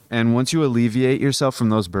 And once you alleviate yourself from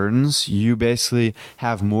those burdens, you basically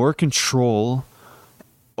have more control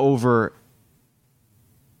over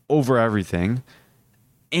everything,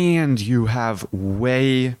 and you have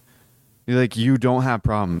you don't have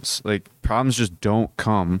problems. Like, problems just don't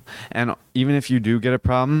come. And even if you do get a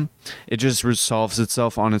problem, it just resolves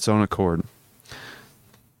itself on its own accord.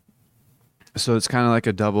 So it's kind of like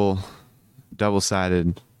a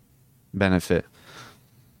double-sided benefit.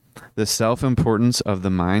 The self-importance of the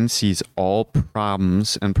mind sees all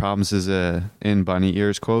problems, and problems is in bunny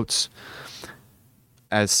ears quotes,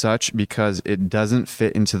 as such because it doesn't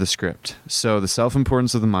fit into the script. So the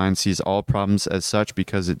self-importance of the mind sees all problems as such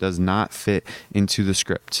because it does not fit into the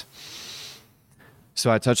script.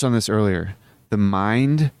 So I touched on this earlier. The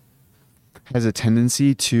mind has a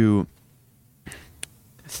tendency to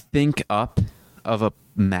think up of a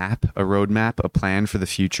map, a roadmap, a plan for the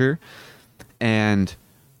future. And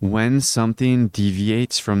when something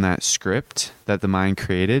deviates from that script that the mind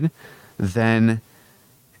created, then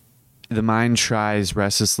the mind tries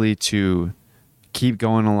restlessly to keep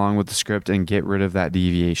going along with the script and get rid of that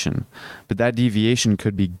deviation. But that deviation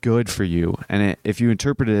could be good for you. And if you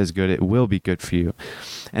interpret it as good, it will be good for you.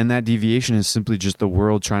 And that deviation is simply just the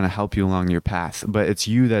world trying to help you along your path. But it's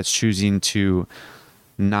you that's choosing to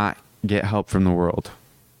not get help from the world.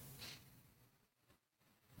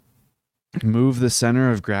 Move the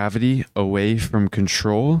center of gravity away from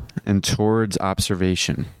control and towards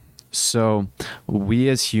observation. So we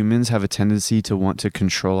as humans have a tendency to want to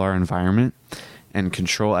control our environment and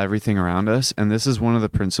control everything around us. And this is one of the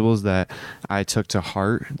principles that I took to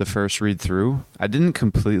heart the first read through. I didn't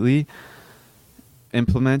completely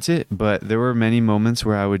implement it, but there were many moments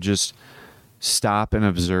where I would just stop and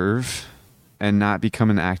observe and not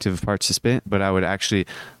become an active participant, but I would actually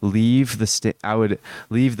leave the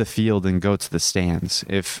field and go to the stands.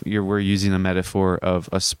 If we're using a metaphor of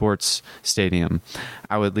a sports stadium,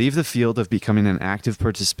 I would leave the field of becoming an active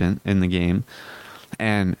participant in the game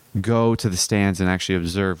and go to the stands and actually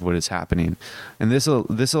observe what is happening. And this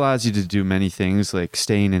allows you to do many things, like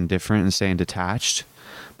staying indifferent and staying detached,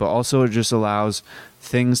 but also it just allows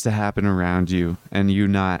things to happen around you and you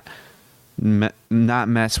not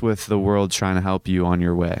mess with the world trying to help you on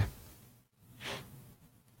your way.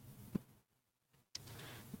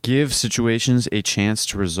 Give situations a chance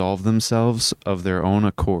to resolve themselves of their own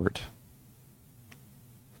accord.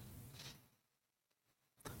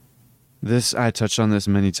 I touched on this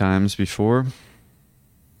many times before,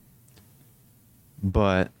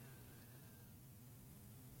 but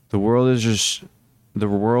the world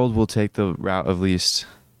will take the route of least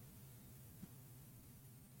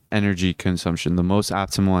energy consumption, the most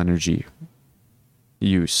optimal energy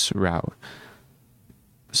use route.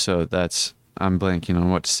 So I'm blanking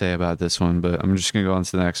on what to say about this one, but I'm just going to go on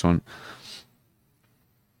to the next one.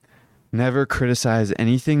 Never criticize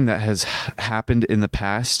anything that has happened in the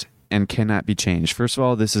past and cannot be changed. First of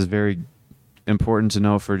all, this is very important to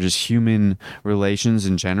know for just human relations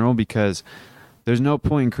in general, because there's no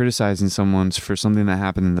point in criticizing someone for something that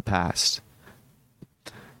happened in the past,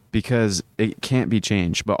 because it can't be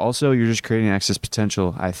changed. But also, you're just creating excess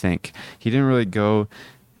potential, I think. He didn't really go,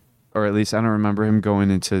 or at least I don't remember him going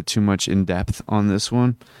into too much in depth on this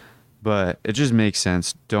one, but it just makes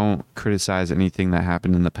sense. Don't criticize anything that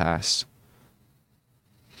happened in the past.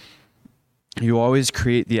 You always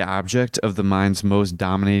create the object of the mind's most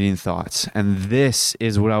dominating thoughts. And this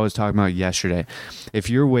is what I was talking about yesterday. If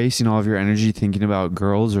you're wasting all of your energy thinking about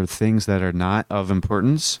girls or things that are not of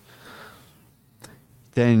importance,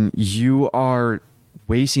 then you are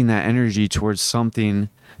wasting that energy towards something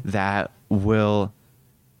that will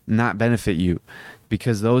not benefit you,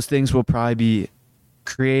 because those things will probably be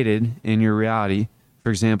created in your reality. For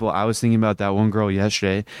example, I was thinking about that one girl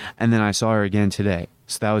yesterday, and then I saw her again today.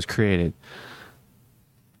 So that was created.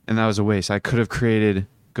 And that was a waste. I could have created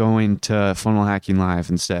going to Funnel Hacking Live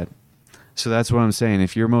instead. So that's what I'm saying.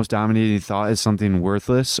 If your most dominating thought is something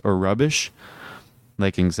worthless or rubbish,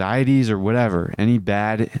 like anxieties or whatever, any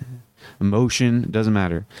bad emotion, doesn't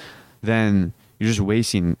matter, then you're just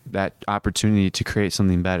wasting that opportunity to create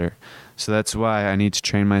something better. So that's why I need to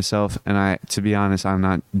train myself. And to be honest, I'm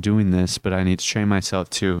not doing this, but I need to train myself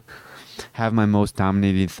to have my most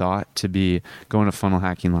dominating thought to be going to Funnel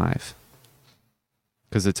Hacking Live.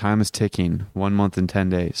 Because the time is ticking, 1 month and 10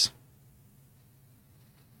 days.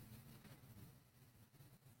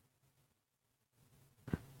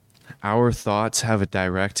 our thoughts have a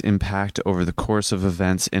direct impact over the course of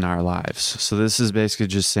events in our lives. So this is basically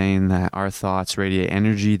just saying that our thoughts radiate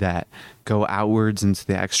energy that go outwards into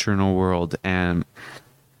the external world and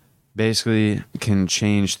basically can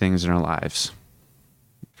change things in our lives.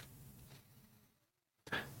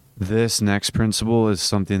 This next principle is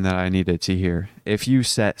something that I needed to hear. If you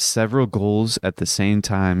set several goals at the same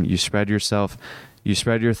time, you spread your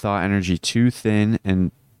thought energy too thin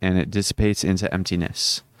and it dissipates into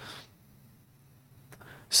emptiness.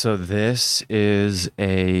 So this is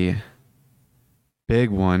a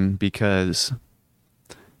big one because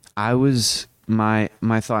my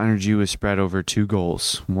thought energy was spread over two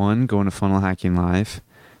goals. One, going to funnel hacking live,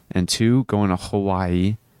 and two, going to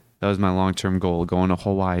Hawaii. That was my long-term goal, going to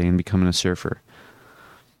Hawaii and becoming a surfer.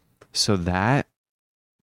 So that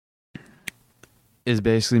is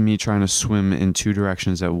basically me trying to swim in two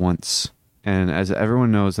directions at once. And as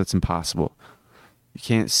everyone knows, that's impossible. You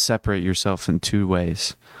can't separate yourself in two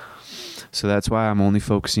ways. So that's why I'm only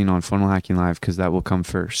focusing on funnel hacking live, because that will come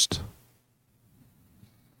first.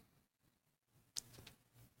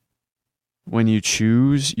 When you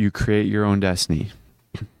choose, you create your own destiny.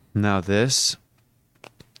 Now this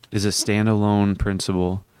is a standalone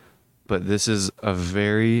principle, but this is a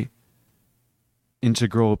very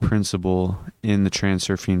integral principle in the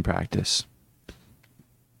transurfing practice.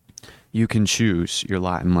 You can choose your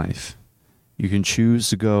lot in life. You can choose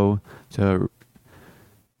to go to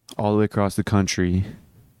all the way across the country,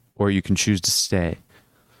 or you can choose to stay.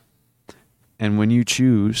 And when you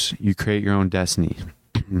choose, you create your own destiny.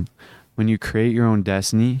 When you create your own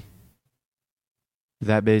destiny,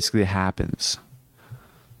 that basically happens.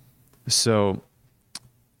 So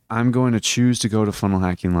I'm going to choose to go to funnel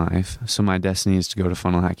hacking live. So my destiny is to go to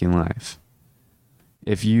funnel hacking live.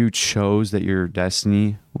 If you chose that your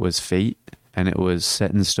destiny was fate and it was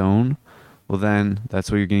set in stone, well then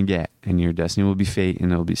that's what you're going to get. And your destiny will be fate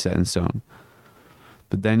and it'll be set in stone.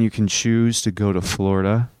 But then you can choose to go to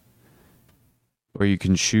Florida, or you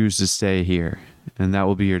can choose to stay here. And that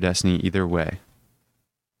will be your destiny either way.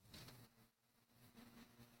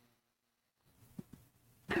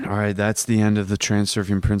 All right, that's the end of the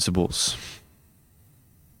Transurfing Principles.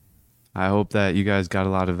 I hope that you guys got a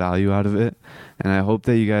lot of value out of it, and I hope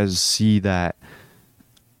that you guys see that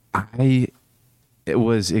it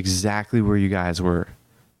was exactly where you guys were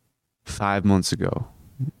 5 months ago,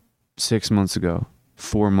 6 months ago,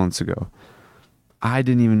 4 months ago. I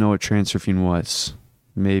didn't even know what transurfing was,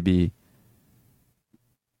 maybe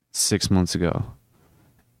 6 months ago.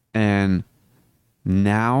 And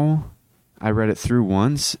now I read it through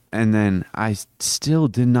once, and then I still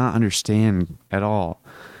did not understand at all.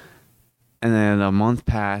 And then a month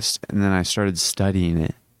passed, and then I started studying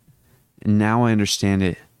it. And now I understand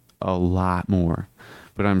it a lot more.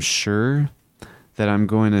 But I'm sure that I'm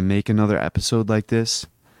going to make another episode like this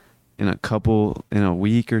in a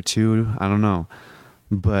week or two. I don't know.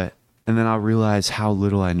 And then I'll realize how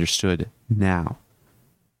little I understood now,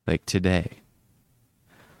 like today.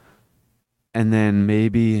 And then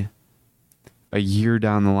maybe a year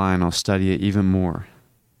down the line, I'll study it even more.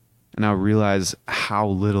 And I'll realize how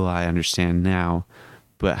little I understand now,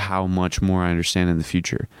 but how much more I understand in the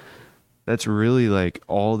future. That's really like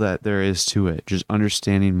all that there is to it. Just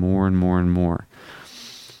understanding more and more and more.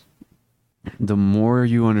 The more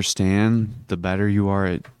you understand, the better you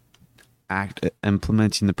are at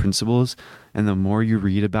implementing the principles. And the more you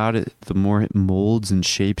read about it, the more it molds and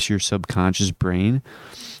shapes your subconscious brain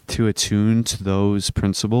to attune to those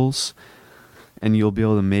principles. And you'll be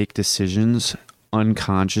able to make decisions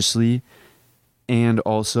unconsciously, and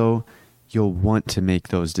also you'll want to make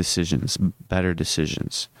those decisions, better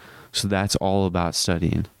decisions. So that's all about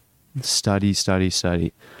studying. Study, study,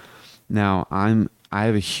 study. Now, I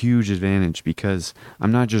have a huge advantage because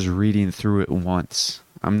I'm not just reading through it once.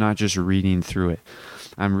 I'm not just reading through it.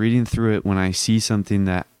 I'm reading through it when I see something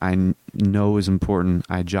that I know is important.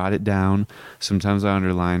 I jot it down. Sometimes I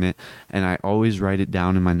underline it, and I always write it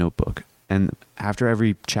down in my notebook. And after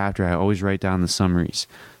every chapter, I always write down the summaries,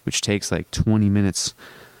 which takes like 20 minutes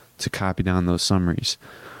to copy down those summaries.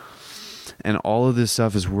 And all of this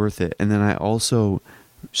stuff is worth it. And then I also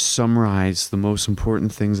summarize the most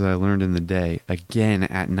important things that I learned in the day, again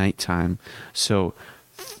at nighttime. So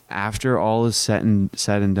after all is said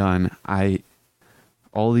and done,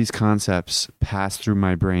 all these concepts pass through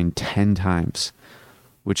my brain 10 times,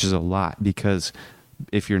 which is a lot, because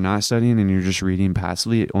if you're not studying and you're just reading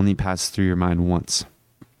passively, it only passes through your mind once.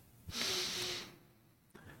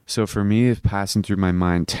 So for me, it's passing through my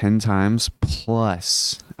mind 10 times,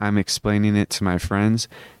 plus I'm explaining it to my friends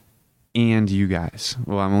and you guys.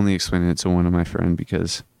 Well, I'm only explaining it to one of my friends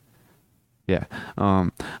because, Yeah.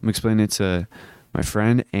 I'm explaining it to my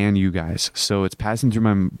friend and you guys. So it's passing through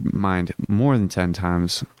my mind more than 10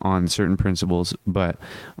 times on certain principles, but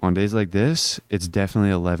on days like this, it's definitely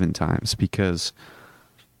 11 times because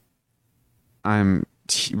I'm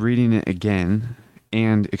reading it again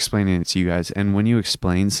and explaining it to you guys. And when you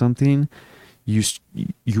explain something, you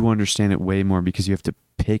understand it way more because you have to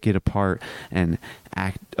pick it apart and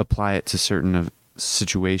apply it to certain of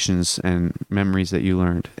situations and memories that you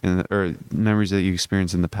learned or memories that you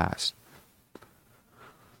experienced in the past.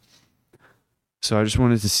 So I just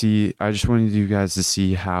wanted you guys to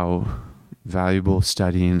see how valuable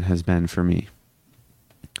studying has been for me.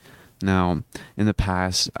 Now, in the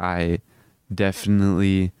past, I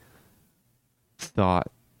definitely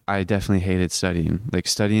hated studying. Like,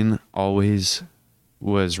 studying always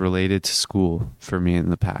was related to school for me in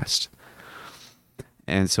the past.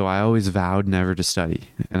 And so I always vowed never to study.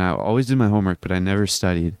 And I always did my homework, but I never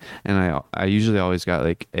studied. And I usually always got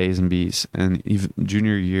like A's and B's. And even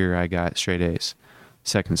junior year, I got straight A's.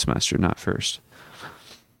 Second semester, not first.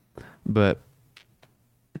 But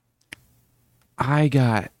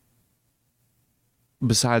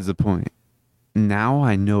besides the point. Now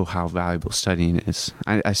I know how valuable studying is.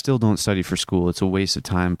 I still don't study for school. It's a waste of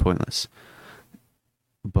time, pointless.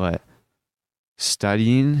 But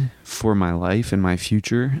studying for my life and my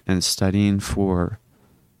future and studying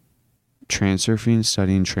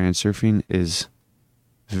transurfing is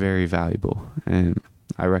very valuable. And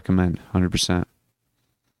I recommend 100%.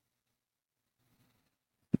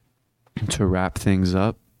 To wrap things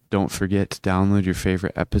up, don't forget to download your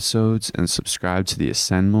favorite episodes and subscribe to the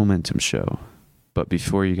Ascend Momentum Show. But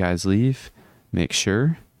before you guys leave, make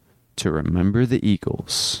sure to remember the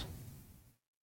Eagles.